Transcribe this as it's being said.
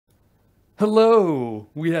Hello!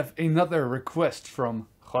 We have another request from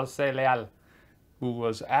Jose Leal, who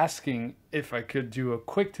was asking if I could do a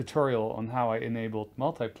quick tutorial on how I enabled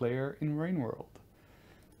multiplayer in RainWorld.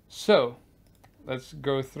 So, let's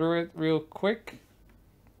go through it real quick.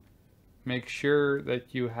 Make sure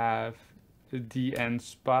that you have the DN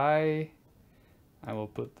Spy. I will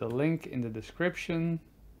put the link in the description.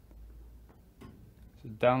 So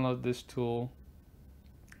download this tool.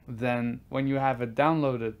 Then when you have it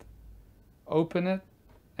downloaded, open it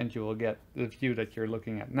and you will get the view that you're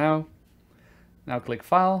looking at now. Now click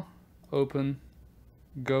File, Open,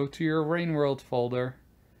 go to your RainWorld folder,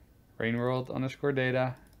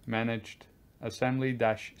 RainWorld_data, managed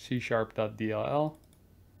assembly-c#.dll,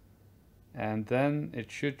 and then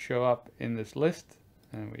it should show up in this list,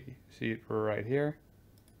 and we see it right here.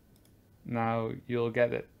 Now you'll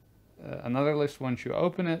get it another list once you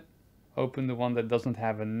open it. Open the one that doesn't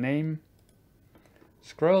have a name.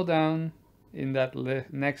 Scroll down in that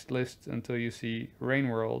next list until you see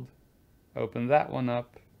RainWorld. Open that one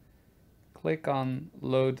up. Click on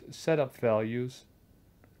Load Setup Values.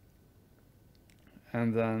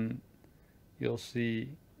 And then you'll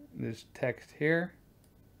see this text here.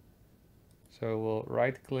 So we'll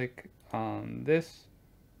right click on this.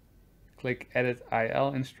 Click Edit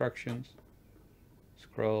IL Instructions.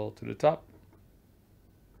 Scroll to the top.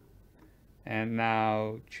 And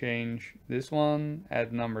now change this one,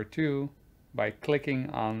 add number 2, by clicking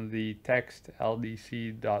on the text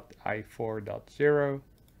ldc.i4.0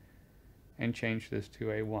 and change this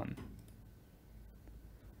to a 1.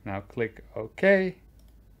 Now click OK,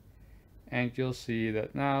 and you'll see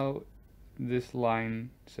that now this line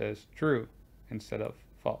says true instead of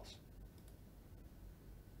false.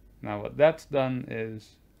 Now what that's done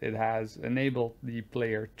is it has enabled the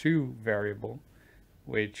player2 variable,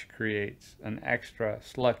 which creates an extra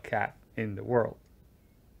slug cat in the world.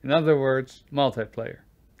 In other words, multiplayer.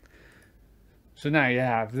 So now you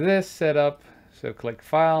have this set up. So click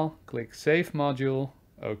File, click Save Module,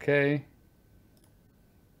 OK.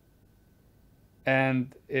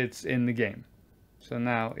 And it's in the game. So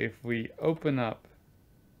now if we open up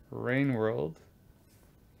RainWorld,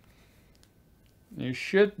 you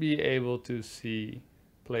should be able to see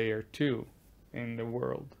player 2 in the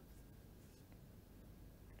world.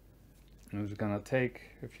 It's gonna take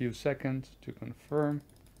a few seconds to confirm.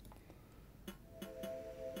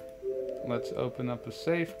 Let's open up a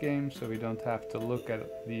save game so we don't have to look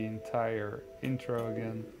at the entire intro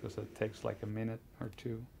again, because it takes like a minute or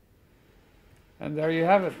two. And there you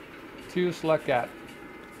have it, 2 Slugcat.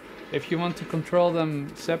 If you want to control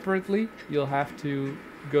them separately, you'll have to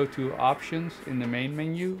go to Options in the main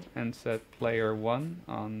menu and set player 1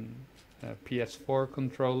 on a PS4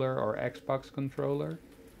 controller or Xbox controller.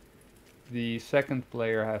 The second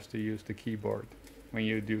player has to use the keyboard when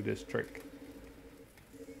you do this trick.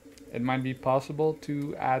 It might be possible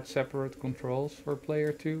to add separate controls for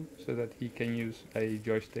player 2 so that he can use a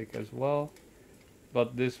joystick as well,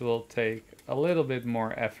 but this will take a little bit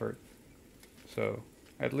more effort. So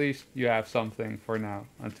at least you have something for now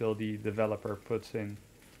until the developer puts in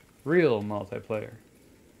real multiplayer.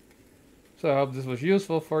 So I hope this was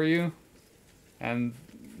useful for you and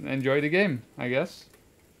enjoy the game, I guess.